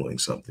be doing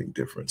something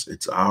different.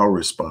 It's our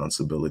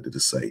responsibility to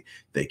say,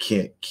 they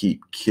can't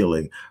keep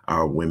killing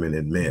our women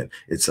and men.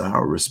 It's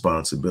our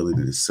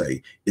responsibility to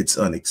say, it's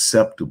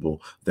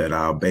unacceptable that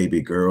our baby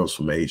girls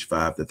from age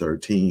 5 to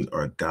 13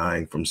 are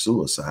dying from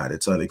suicide.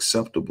 It's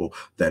unacceptable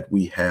that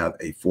we have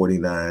a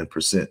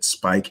 49%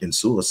 spike in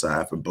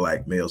suicide for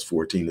Black males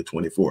 14 to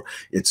 24.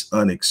 It's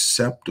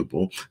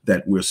unacceptable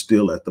that we're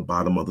still at the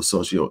bottom of the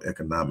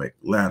socioeconomic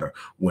ladder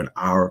when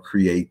our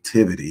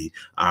creativity,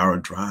 our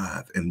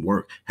drive and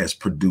work has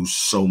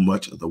produced so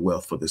much of the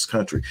wealth for this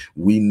country.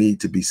 We need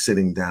to be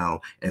sitting down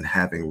and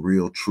having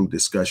real, true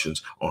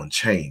discussions on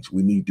change.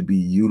 We need to be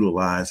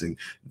utilizing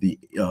the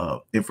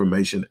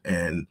information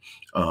and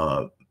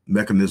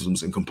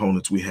mechanisms and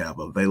components we have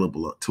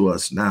available to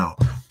us now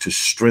to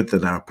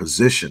strengthen our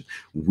position.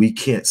 We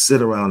can't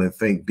sit around and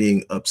think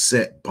being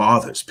upset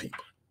bothers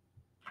people.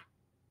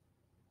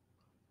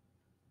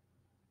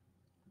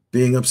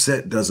 Being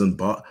upset doesn't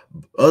bother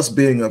us.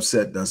 Being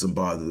upset doesn't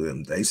bother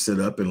them. They sit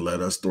up and let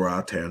us throw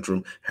our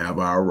tantrum, have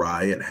our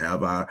riot,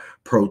 have our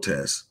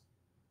protest,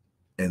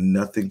 and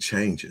nothing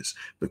changes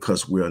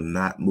because we're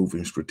not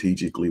moving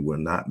strategically. We're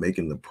not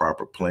making the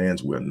proper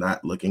plans. We're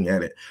not looking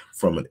at it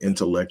from an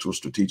intellectual,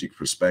 strategic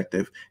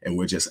perspective, and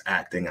we're just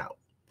acting out.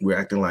 We're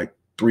acting like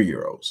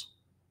 3-year-olds.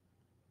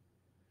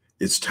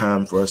 It's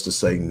time for us to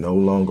say, no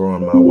longer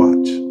on my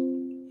watch.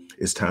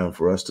 It's time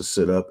for us to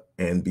sit up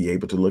and be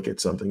able to look at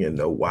something and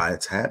know why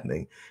it's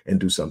happening and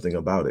do something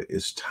about it.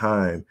 It's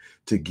time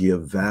to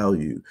give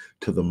value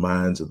to the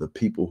minds of the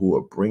people who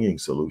are bringing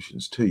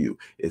solutions to you.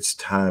 It's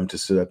time to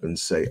sit up and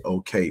say,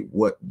 okay,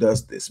 what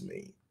does this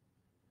mean?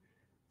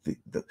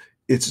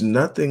 It's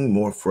nothing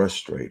more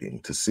frustrating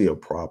to see a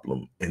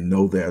problem and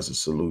know there's a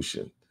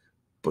solution,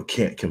 but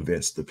can't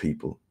convince the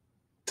people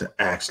to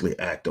actually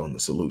act on the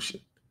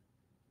solution.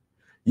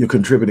 You're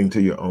contributing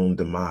to your own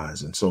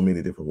demise in so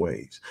many different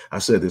ways. I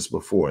said this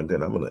before, and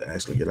then I'm going to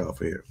actually get off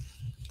here.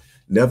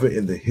 Never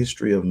in the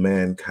history of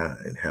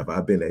mankind have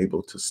I been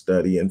able to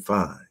study and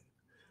find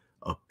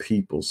a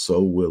people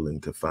so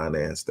willing to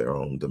finance their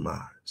own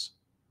demise.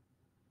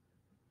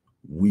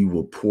 We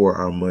will pour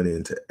our money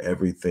into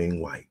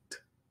everything white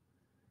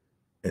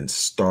and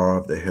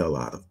starve the hell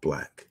out of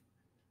Black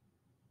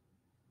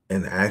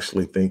and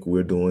actually think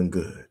we're doing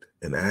good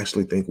and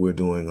actually think we're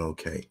doing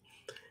okay,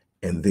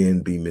 and then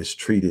be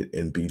mistreated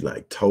and be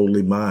like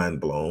totally mind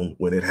blown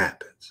when it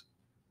happens.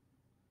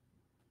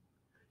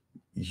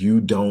 You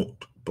don't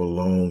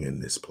belong in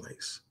this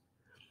place.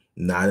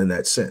 Not in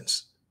that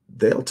sense.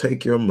 They'll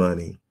take your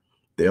money,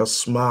 they'll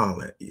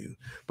smile at you,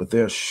 but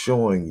they're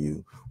showing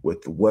you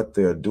with what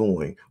they're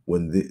doing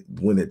when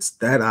it's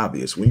that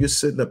obvious. When you're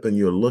sitting up and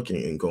you're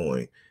looking and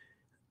going,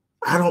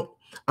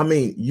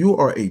 you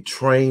are a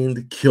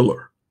trained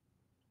killer.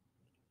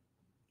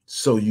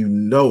 So you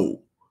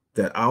know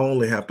that I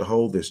only have to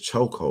hold this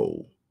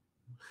chokehold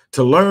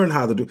to learn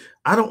how to do.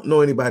 I don't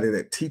know anybody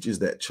that teaches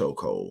that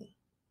chokehold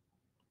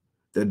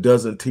that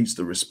doesn't teach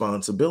the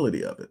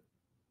responsibility of it.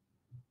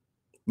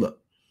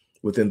 Look,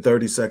 within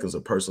 30 seconds,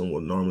 a person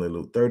will normally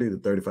lose 30 to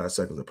 35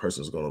 seconds. A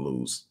person is going to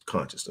lose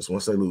consciousness.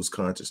 Once they lose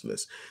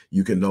consciousness,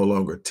 you can no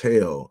longer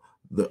tell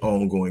the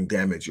ongoing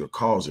damage you're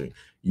causing.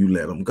 You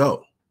let them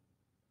go.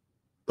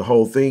 The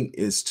whole thing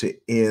is to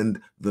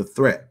end the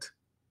threat.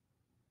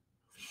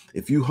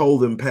 If you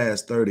hold them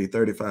past 30,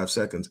 35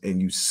 seconds and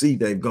you see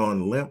they've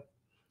gone limp,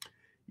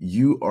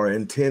 you are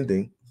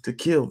intending to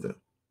kill them.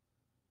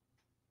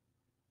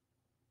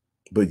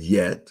 But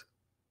yet,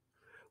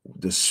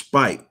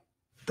 despite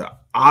the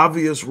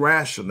obvious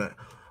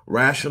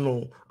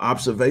rational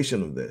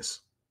observation of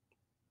this,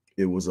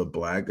 it was a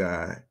Black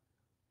guy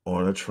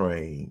on a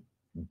train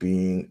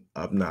being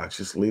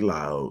obnoxiously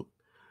loud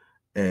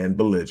and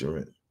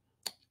belligerent.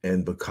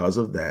 And because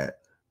of that,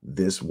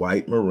 this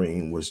white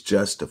Marine was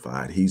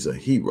justified. He's a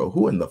hero.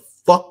 Who in the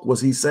fuck was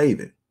he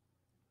saving?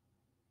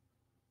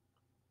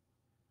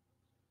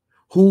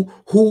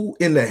 Who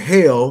in the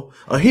hell?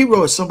 A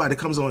hero is somebody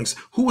comes along.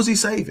 Who was he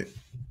saving?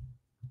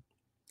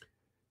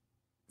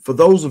 For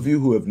those of you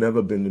who have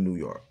never been to New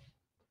York,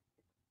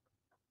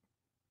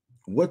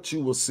 what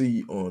you will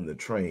see on the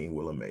train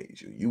will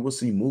amaze you. You will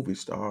see movie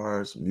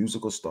stars,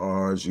 musical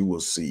stars. You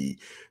will see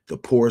the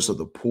poorest of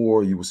the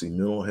poor. You will see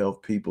mental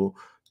health people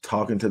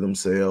talking to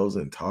themselves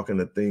and talking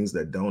to things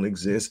that don't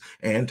exist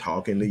and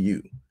talking to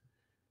you.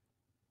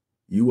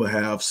 You will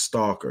have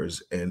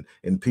stalkers and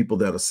people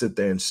that'll sit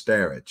there and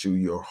stare at you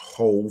your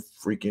whole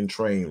freaking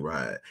train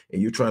ride,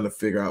 and you're trying to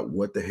figure out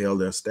what the hell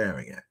they're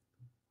staring at.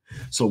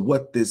 So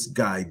what this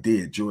guy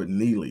did, Jordan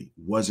Neely,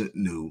 wasn't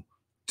new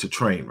to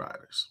train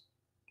riders.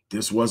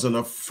 This wasn't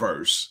a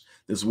first.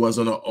 This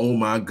wasn't a oh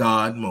my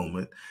God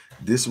moment.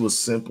 This was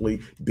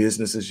simply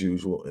business as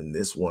usual. And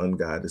this one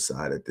guy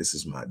decided this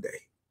is my day.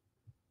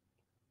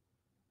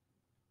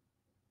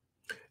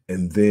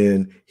 And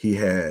then he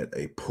had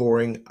a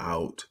pouring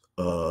out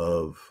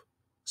of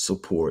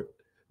support,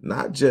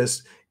 not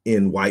just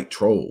in white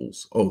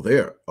trolls. Oh,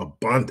 they're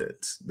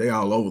abundant. They're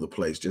all over the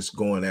place, just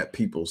going at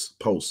people's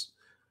posts,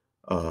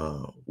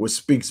 which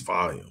speaks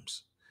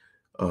volumes.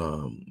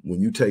 When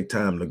you take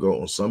time to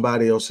go on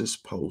somebody else's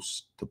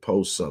post to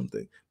post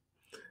something,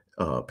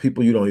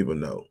 people you don't even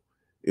know,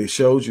 it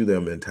shows you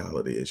their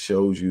mentality. It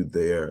shows you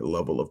their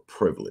level of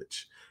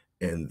privilege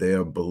and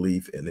their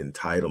belief and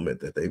entitlement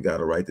that they've got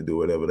a right to do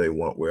whatever they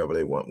want, wherever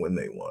they want, when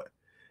they want.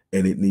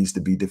 And it needs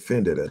to be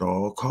defended at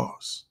all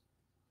costs.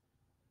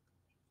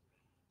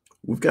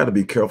 We've got to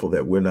be careful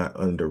that we're not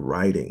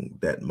underwriting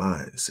that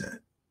mindset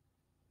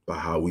by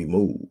how we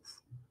move,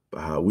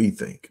 by how we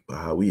think, by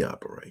how we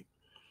operate.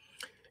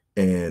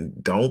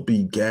 And don't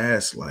be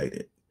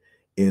gaslighted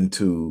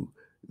into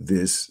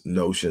this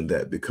notion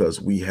that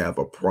because we have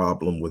a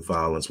problem with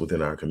violence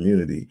within our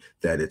community,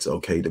 that it's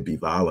okay to be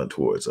violent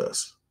towards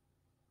us.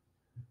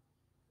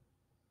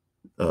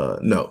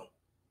 No,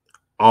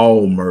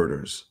 all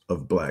murders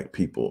of Black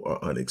people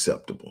are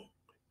unacceptable.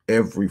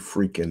 Every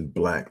freaking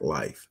Black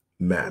life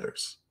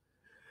matters.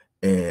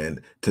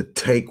 And to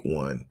take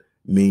one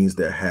means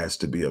there has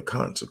to be a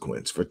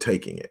consequence for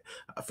taking it.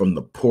 From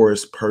the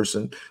poorest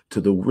person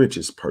to the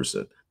richest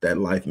person, that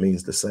life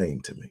means the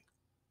same to me.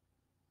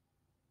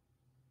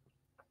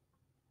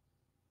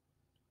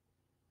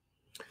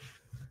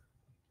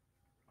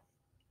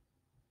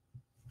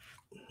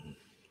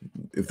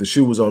 If the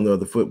shoe was on the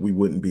other foot, we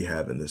wouldn't be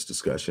having this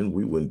discussion.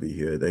 We wouldn't be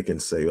here. They can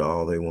say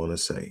all they want to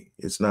say.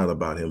 It's not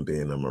about him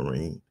being a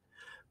Marine.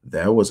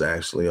 There was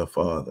actually a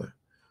father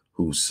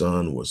whose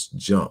son was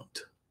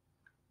jumped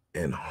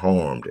and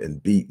harmed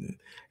and beaten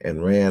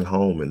and ran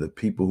home, and the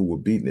people who were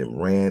beating him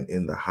ran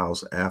in the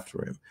house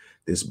after him.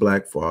 This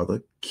Black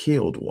father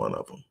killed one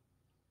of them.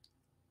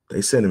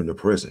 They sent him to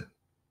prison.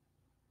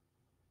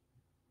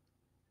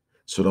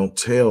 So don't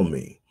tell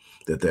me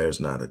that there's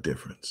not a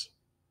difference.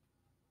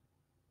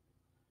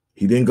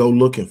 He didn't go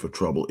looking for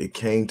trouble. It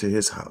came to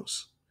his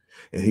house,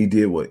 and he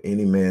did what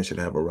any man should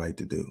have a right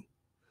to do: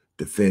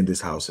 defend his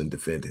house and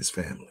defend his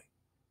family.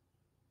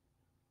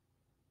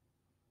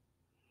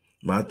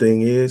 My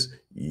thing is,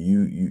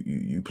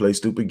 you play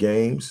stupid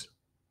games,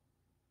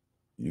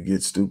 you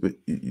get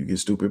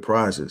stupid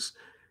prizes.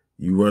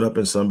 You run up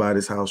in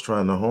somebody's house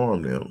trying to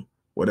harm them.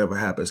 Whatever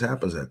happens,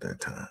 happens at that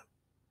time.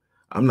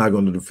 I'm not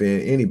going to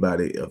defend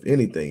anybody of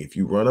anything. If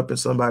you run up in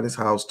somebody's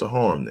house to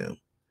harm them,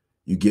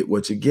 you get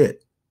what you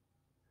get.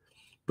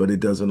 But it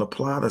doesn't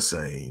apply the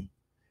same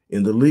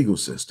in the legal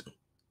system.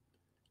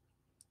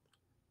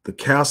 The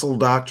castle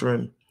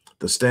doctrine,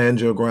 the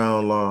stand your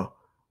ground law,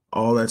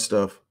 all that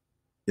stuff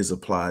is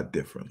applied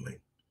differently.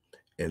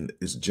 And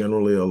it's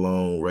generally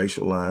along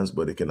racial lines,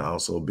 but it can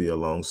also be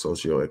along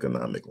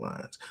socioeconomic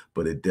lines.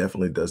 But it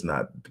definitely does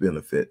not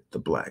benefit the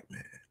Black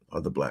man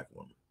or the Black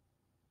woman.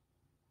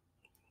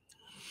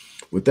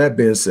 With that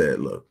being said,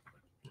 look,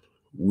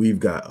 we've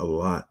got a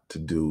lot to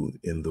do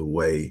in the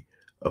way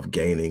of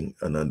gaining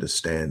an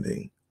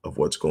understanding of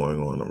what's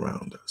going on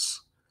around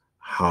us,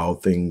 how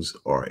things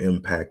are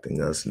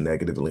impacting us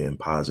negatively and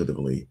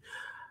positively,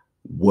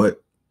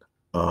 what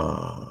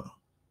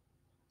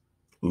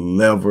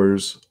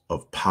levers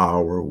of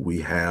power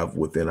we have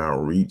within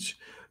our reach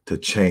to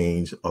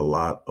change a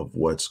lot of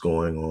what's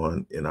going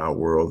on in our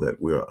world that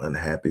we're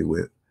unhappy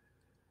with.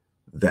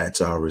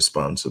 That's our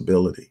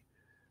responsibility.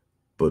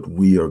 But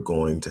we are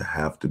going to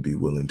have to be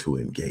willing to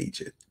engage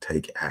it,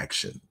 take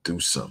action, do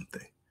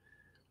something.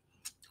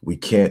 We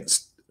can't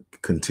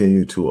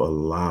continue to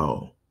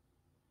allow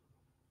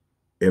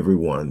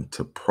everyone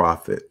to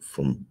profit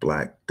from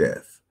Black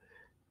death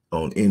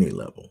on any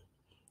level.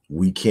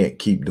 We can't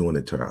keep doing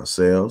it to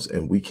ourselves,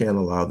 and we can't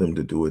allow them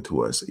to do it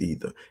to us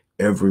either.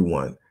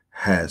 Everyone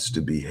has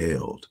to be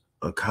held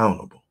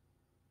accountable.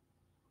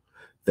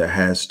 There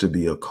has to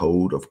be a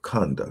code of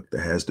conduct.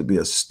 There has to be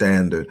a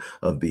standard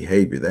of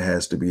behavior. There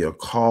has to be a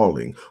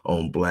calling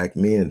on Black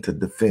men to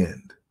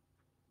defend.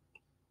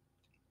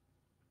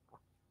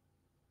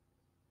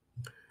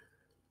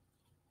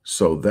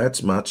 So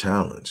that's my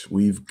challenge.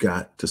 We've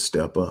got to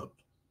step up.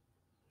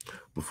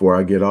 Before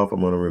I get off,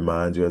 I'm going to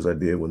remind you, as I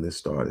did when this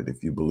started,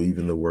 if you believe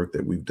in the work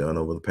that we've done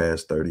over the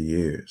past 30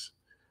 years,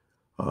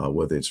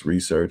 whether it's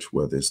research,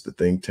 whether it's the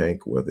think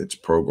tank, whether it's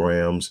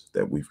programs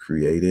that we've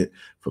created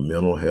for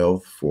mental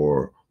health,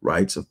 for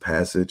rites of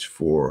passage,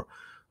 for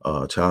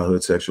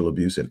childhood sexual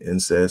abuse and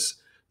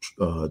incest,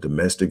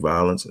 domestic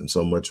violence, and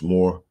so much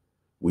more,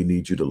 we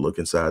need you to look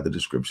inside the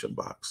description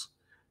box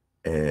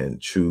and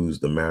choose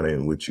the manner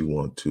in which you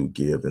want to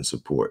give and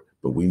support.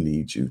 But we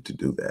need you to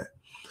do that.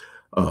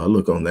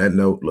 Look, on that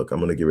note, look, I'm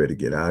going to get ready to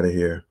get out of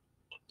here.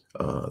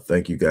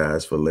 Thank you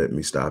guys for letting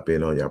me stop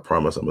in on you. I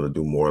promise I'm going to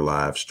do more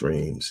live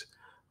streams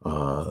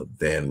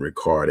than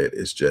recorded.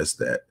 It's just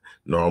that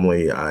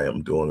normally I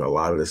am doing a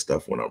lot of this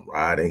stuff when I'm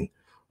riding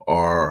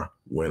or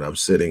when I'm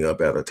sitting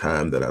up at a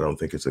time that I don't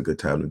think it's a good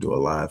time to do a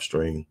live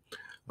stream.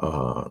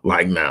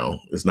 Like now,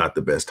 it's not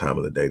the best time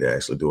of the day to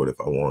actually do it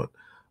if I want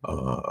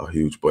a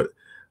huge, but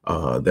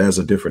there's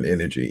a different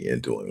energy in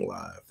doing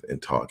live and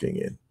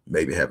talking and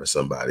maybe having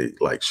somebody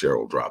like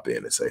Cheryl drop in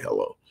and say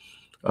hello.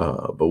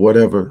 But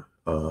whatever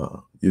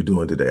you're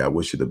doing today, I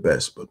wish you the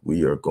best, but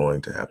we are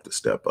going to have to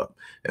step up.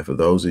 And for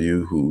those of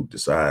you who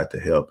decide to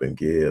help and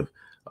give,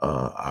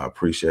 I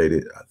appreciate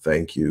it. I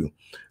thank you.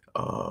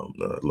 I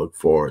look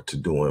forward to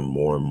doing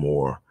more and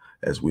more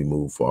as we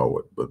move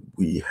forward, but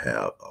we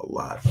have a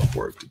lot of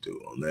work to do.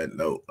 On that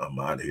note, I'm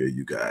out of here,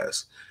 you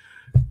guys.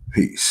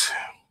 Peace.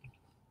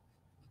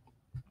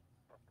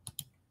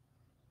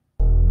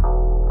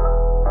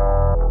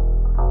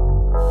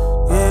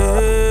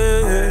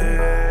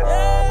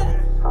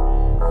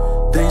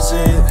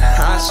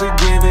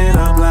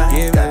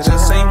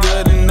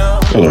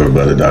 Hello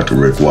everybody, Dr.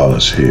 Rick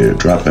Wallace here,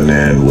 dropping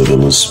in with a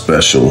little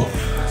special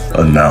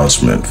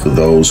announcement for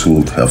those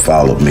who have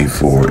followed me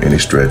for any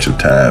stretch of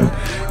time.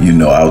 You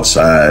know,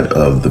 outside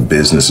of the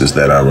businesses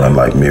that I run,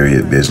 like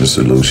Myriad Business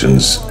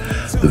Solutions,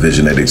 the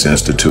Visionetics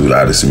Institute,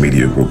 Odyssey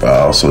Media Group, I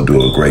also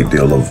do a great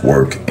deal of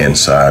work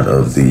inside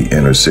of the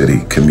inner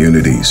city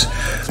communities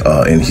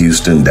in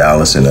Houston,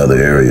 Dallas, and other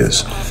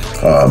areas.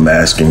 I'm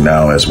asking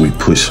now, as we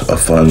push a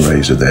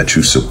fundraiser, that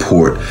you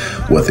support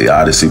what the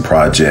Odyssey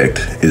Project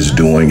is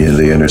doing in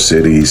the inner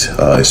cities,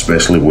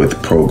 especially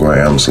with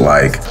programs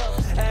like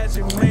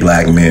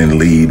Black Men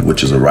Lead,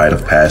 which is a rite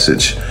of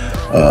passage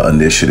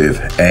initiative,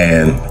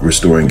 and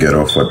Restoring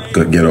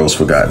Ghetto's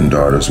Forgotten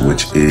Daughters,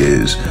 which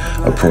is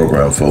a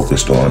program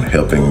focused on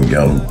helping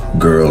young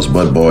girls,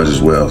 but boys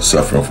as well,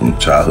 suffering from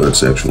childhood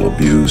sexual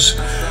abuse,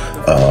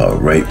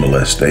 rape,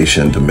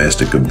 molestation,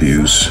 domestic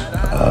abuse,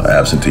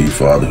 absentee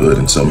fatherhood,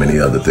 and so many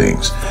other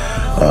things.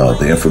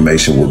 The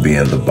information will be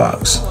in the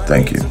box.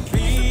 Thank you.